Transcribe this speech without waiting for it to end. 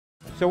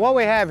So what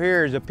we have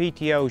here is a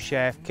PTO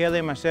shaft. Kelly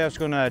and myself is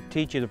going to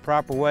teach you the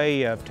proper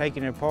way of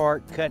taking it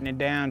apart, cutting it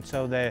down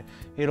so that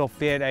it'll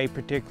fit a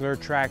particular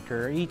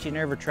tractor. Each and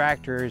every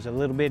tractor is a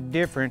little bit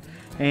different,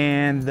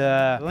 and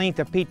the length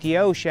of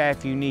PTO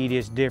shaft you need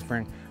is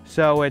different.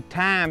 So at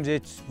times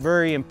it's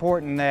very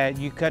important that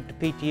you cut the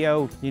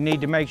PTO. You need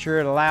to make sure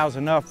it allows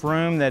enough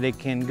room that it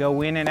can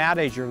go in and out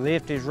as your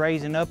lift is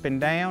raising up and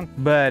down.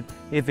 But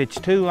if it's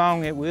too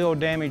long, it will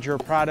damage your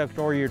product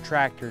or your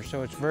tractor.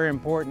 So it's very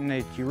important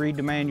that you read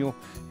the manual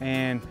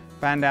and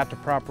find out the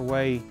proper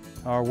way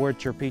or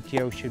what your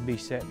PTO should be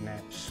setting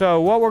at. So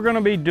what we're going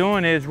to be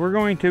doing is we're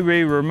going to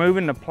be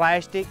removing the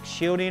plastic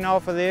shielding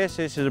off of this.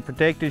 This is a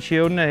protective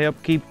shielding to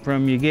help keep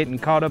from you getting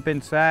caught up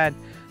inside.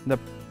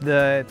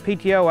 The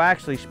PTO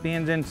actually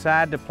spins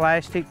inside the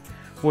plastic.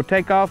 We'll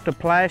take off the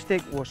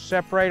plastic, we'll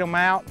separate them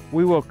out.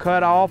 We will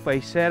cut off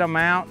a set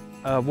amount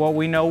of what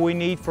we know we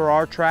need for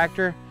our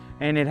tractor,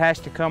 and it has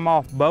to come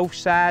off both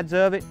sides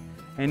of it.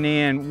 And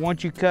then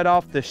once you cut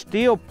off the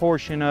steel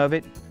portion of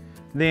it,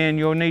 then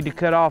you'll need to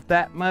cut off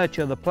that much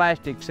of the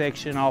plastic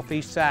section off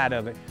each side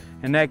of it.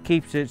 And that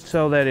keeps it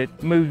so that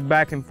it moves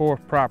back and forth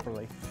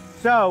properly.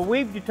 So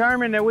we've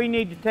determined that we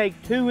need to take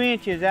 2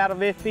 inches out of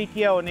this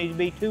PTO. It needs to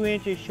be 2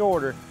 inches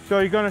shorter. So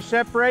you're going to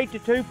separate the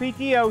 2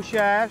 PTO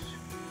shafts.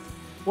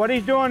 What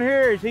he's doing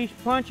here is he's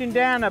punching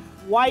down a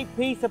white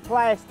piece of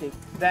plastic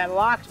that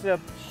locks the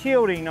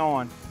shielding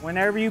on.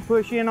 Whenever you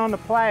push in on the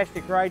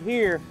plastic right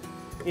here,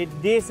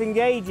 it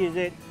disengages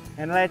it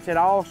and lets it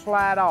all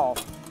slide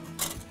off.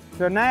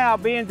 So now,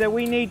 being that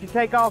we need to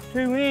take off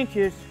 2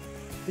 inches,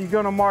 he's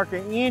going to mark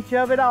 1 inch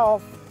of it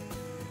off,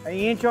 1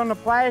 inch on the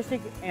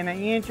plastic and 1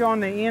 inch on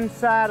the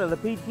inside of the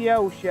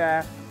PTO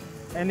shaft.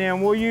 And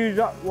then we'll use,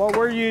 what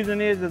we're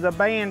using is a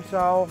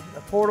bandsaw,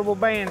 a portable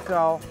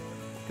bandsaw,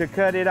 to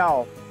cut it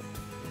off.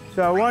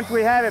 So once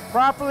we have it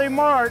properly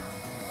marked,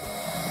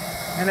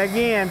 and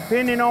again,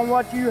 depending on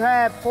what you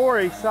have for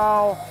a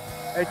saw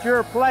at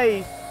your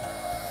place,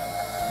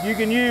 you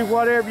can use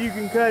whatever you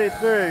can cut it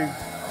through.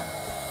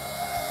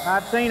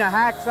 I've seen a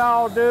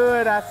hacksaw do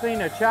it, I've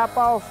seen a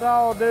chop-off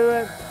saw do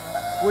it.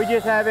 We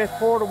just have this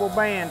portable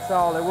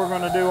bandsaw that we're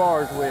going to do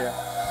ours with.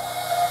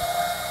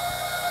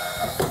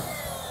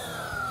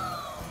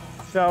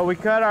 So we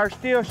cut our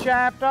steel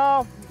shaft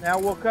off. Now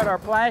we'll cut our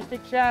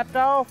plastic shaft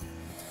off.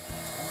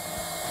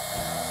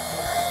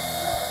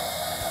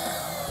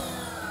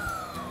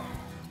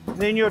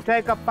 Then you'll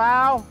take a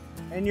file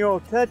and you'll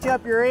touch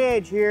up your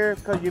edge here,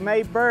 because you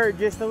may burr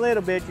just a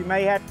little bit. You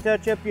may have to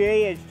touch up your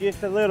edge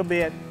just a little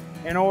bit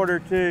in order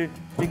to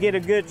get a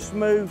good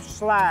smooth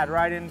slide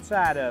right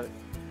inside of it.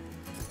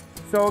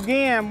 So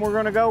again, we're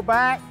going to go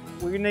back.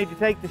 We need to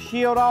take the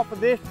shield off of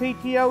this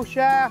PTO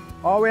shaft.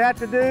 All we have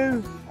to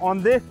do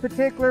on this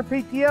particular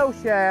PTO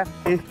shaft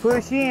is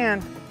push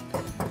in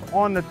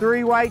on the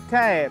 3 white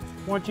tabs.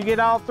 Once you get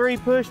all 3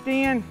 pushed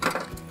in,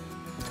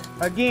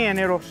 again,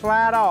 it'll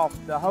slide off,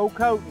 the whole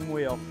coating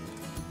will.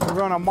 We're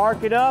going to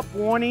mark it up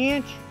 1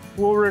 inch.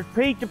 We'll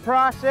repeat the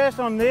process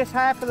on this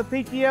half of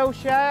the PTO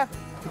shaft.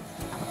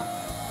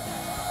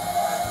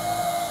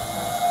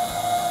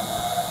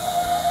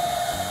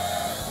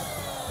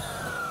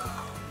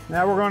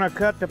 Now we're going to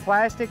cut the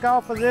plastic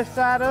off of this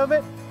side of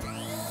it.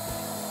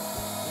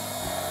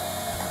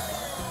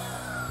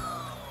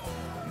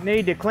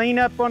 Need to clean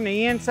up on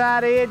the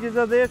inside edges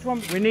of this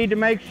one. We need to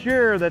make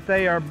sure that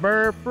they are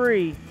burr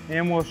free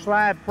and will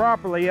slide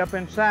properly up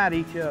inside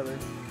each other.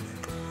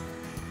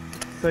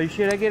 So you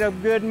should get a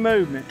good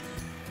movement.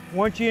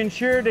 Once you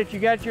ensure that you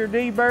got your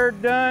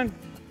deburred done,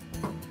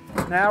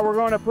 now we're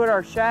going to put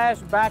our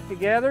shafts back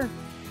together.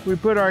 We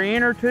put our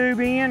inner tube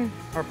in,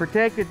 our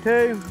protected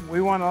tube.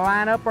 We want to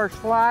line up our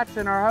slots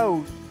and our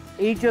hose.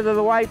 Each of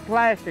the white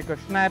plastic will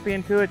snap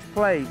into its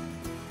place.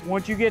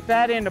 Once you get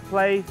that into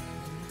place,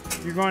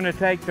 you're going to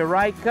take the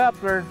right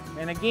coupler,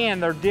 and again,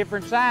 they're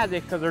different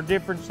sizes because they're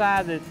different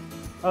sizes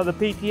of the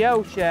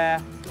PTO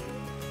shaft.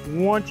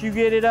 Once you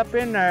get it up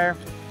in there,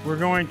 we're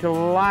going to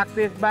lock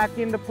this back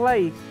into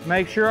place.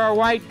 Make sure our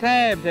white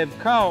tabs have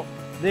caught.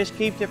 This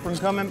keeps it from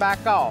coming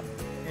back off.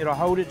 It'll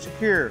hold it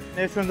secure.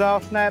 This one's all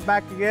snapped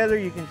back together.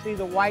 You can see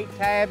the white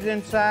tabs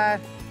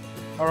inside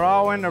are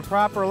all in their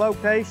proper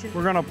location.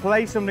 We're gonna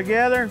place them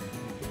together.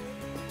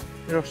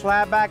 It'll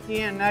slide back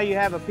in. Now you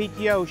have a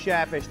PTO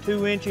shaft that's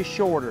 2 inches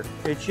shorter.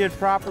 It should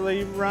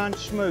properly run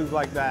smooth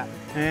like that.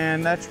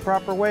 And that's the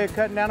proper way of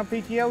cutting down a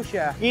PTO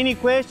shaft. Any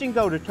question,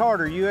 go to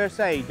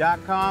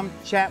TartarUSA.com,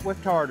 chat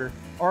with Tartar,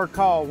 or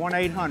call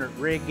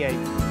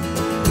 1-800-RIG-GATE.